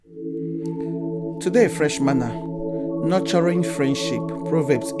Today, fresh manna, nurturing friendship,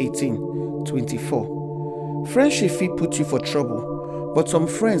 Proverbs 18:24. Friendship fit put you for trouble, but some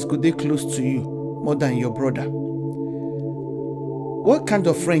friends go dey close to you more than your brother. What kind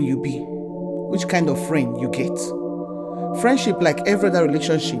of friend you be? Which kind of friend you get? Friendship, like every other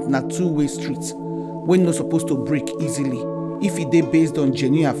relationship, na two-way street wey no supposed to break easily if e dey based on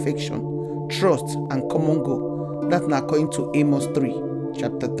genuine affection, trust, and common goal. That na according to Amos 3,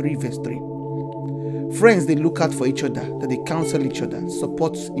 chapter 3, verse 3. Friends, they look out for each other, that they counsel each other,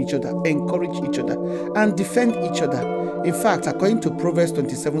 support each other, encourage each other, and defend each other. In fact, according to Proverbs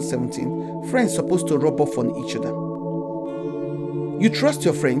 27:17, friends supposed to rub off on each other. You trust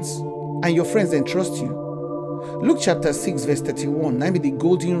your friends, and your friends then trust you. Luke chapter 6, verse 31, na be the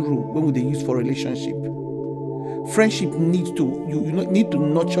golden rule when we dey use for relationship. Friendship needs to, you need to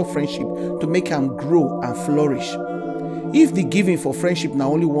nurture friendship to make am grow and flourish. If the giving for friendship na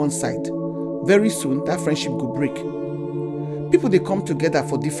only one side, very soon that friendship go break. People they come together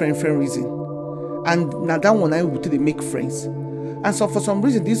for different reasons, and now that one I will they make friends. And so for some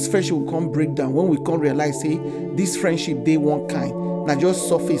reason this friendship will come break down when we come realize say this friendship they one kind, not just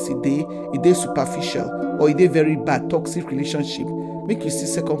surface it they superficial, or it they very bad toxic relationship. Make you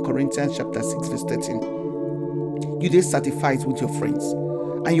see 2 Corinthians chapter 6 verse 13. You they satisfied with your friends,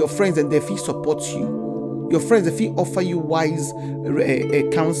 and your friends and they feel support you. Your friends, if they offer you wise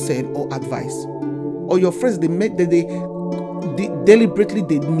counsel or advice, or your friends, they deliberately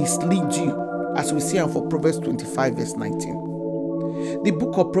they mislead you, as we see for Proverbs 25 verse 19. The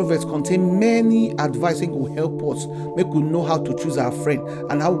book of Proverbs contains many advice that will help us make we know how to choose our friend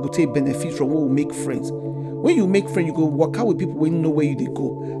and how we will take benefit from when we make friends. When you make friends, you go work out with people when you know where they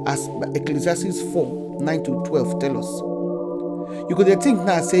go, as Ecclesiastes 4:9-12 tell us. You go there think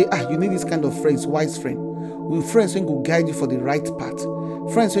now say, you need this kind of friends, wise friend. With friends when go guide you for the right path.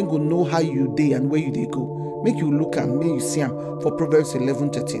 Friends when go know how you dey and where you dey go. Make you look and make you see them for Proverbs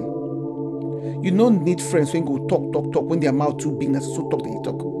 11:13. You don't need friends when go talk when their mouth too big, that's so talk they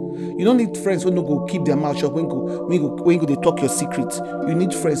talk. You don't need friends when no go keep their mouth shut when go they talk your secrets. You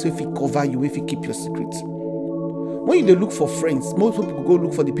need friends when fit cover you, when fit keep your secrets. When you dey look for friends, most people go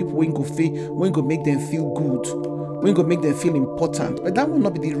look for the people when go make them feel good, when go make them feel important. But that will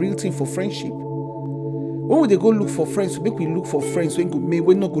not be the real thing for friendship. When we go look for friends, we look for friends when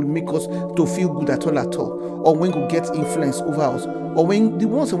not going to make us to feel good at all, or when go get influence over us, or when the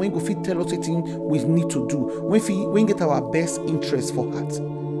ones when go fit tell us things we need to do, when get our best interest for heart.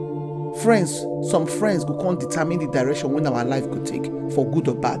 Friends, some friends go can't determine the direction when our life could take, for good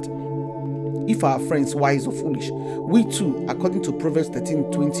or bad. If our friends wise or foolish, we too, according to Proverbs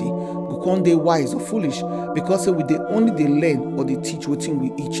 13:20, go can't they wise or foolish, because we they only they learn or they teach what thing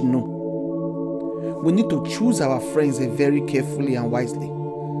we each know. We need to choose our friends very carefully and wisely.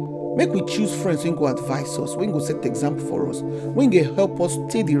 Make we choose friends when go advise us, when go set the example for us, when go help us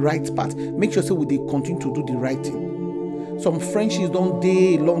take the right path. Make sure we continue to do the right thing. Some friendships don't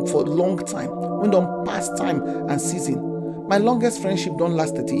dey long for a long time, when don't pass time and season. My longest friendship don't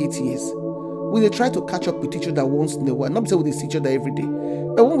last 38 years. We dey try to catch up with each other once in a while, not say we dey see each other every day.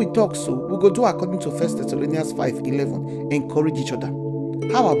 But when we talk so, we go do according to 1 Thessalonians 5:11, encourage each other.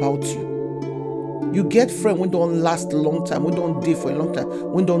 How about you? You get friends when don't last a long time, when don't day for a long time,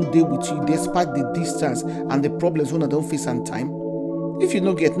 when don't day with you despite the distance and the problems when I don't face on time. If you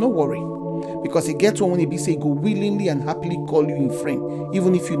no get, no worry, because it gets one when he be say go willingly and happily call you in friend,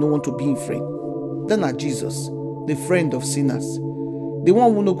 even if you don't want to be in friend. Then are Jesus, the friend of sinners, the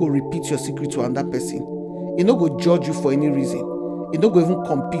one who no go repeat your secret to another person. He no go judge you for any reason. He no go even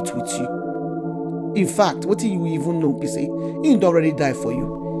compete with you. In fact, what you even know be say he don't already die for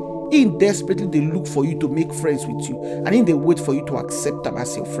you. He desperately they look for you to make friends with you, and then they wait for you to accept them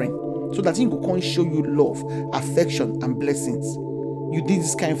as your friend, so that he can show you love, affection, and blessings. You need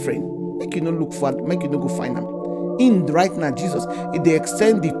this kind of friend. Make you no look for, make you no go find them. In right now, Jesus, they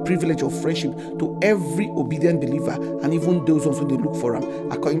extend the privilege of friendship to every obedient believer, and even those ones when they look for them,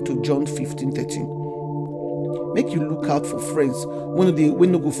 according to John 15:13. Make you look out for friends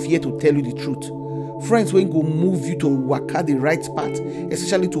when no go fear to tell you the truth. Friends when go move you to walk out the right path,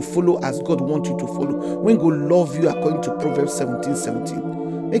 especially to follow as God wants you to follow. When go love you according to Proverbs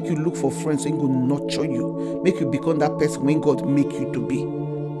 17:17. Make you look for friends when go nurture you. Make you become that person when God make you to be.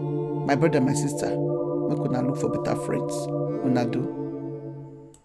 My brother, my sister, make una look for better friends. Una do.